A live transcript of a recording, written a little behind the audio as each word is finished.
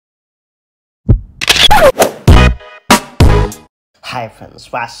Hi friends,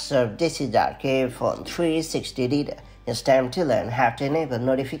 what's up? This is our iPhone 360 reader. It's time to learn how to enable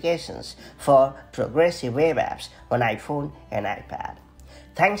notifications for progressive web apps on iPhone and iPad.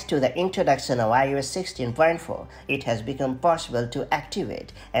 Thanks to the introduction of iOS 16.4, it has become possible to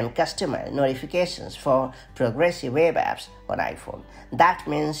activate and customize notifications for progressive web apps on iPhone. That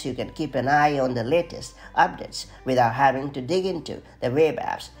means you can keep an eye on the latest updates without having to dig into the web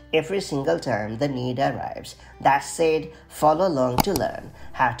apps every single time the need arrives. That said, follow along to learn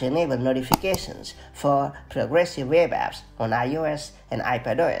how to enable notifications for progressive web apps on iOS and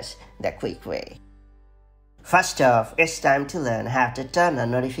iPadOS the quick way. First off, it's time to learn how to turn on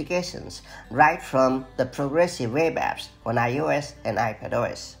notifications right from the progressive web apps on iOS and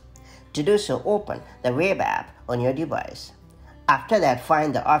iPadOS. To do so, open the web app on your device. After that,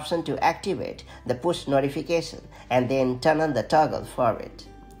 find the option to activate the push notification and then turn on the toggle for it.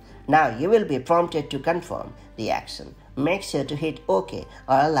 Now you will be prompted to confirm the action. Make sure to hit OK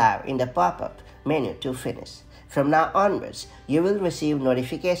or Allow in the pop-up menu to finish. From now onwards, you will receive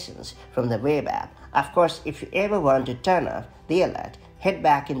notifications from the web app. Of course, if you ever want to turn off the alert, head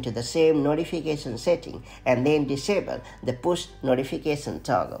back into the same notification setting and then disable the push notification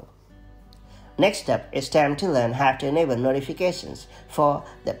toggle. Next up, it's time to learn how to enable notifications for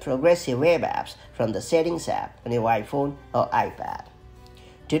the progressive web apps from the Settings app on your iPhone or iPad.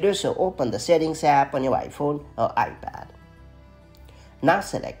 To do so, open the Settings app on your iPhone or iPad. Now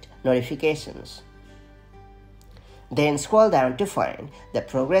select Notifications. Then scroll down to find the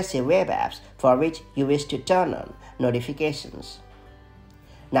progressive web apps for which you wish to turn on notifications.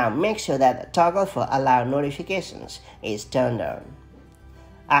 Now make sure that the toggle for Allow Notifications is turned on.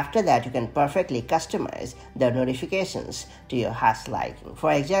 After that, you can perfectly customize the notifications to your heart's liking.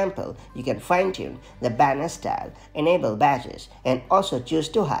 For example, you can fine-tune the banner style, enable badges, and also choose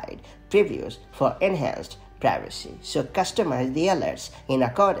to hide previews for enhanced privacy. So customize the alerts in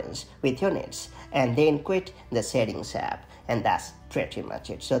accordance with your needs and then quit the Settings app. And that's pretty much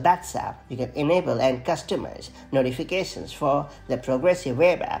it. So that's how you can enable and customize notifications for the progressive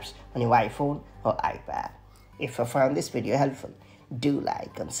web apps on your iPhone or iPad. If you found this video helpful, do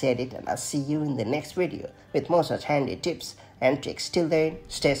like and share it, and I'll see you in the next video with more such handy tips and tricks. Till then,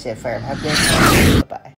 stay safe and have a great day. Bye-bye.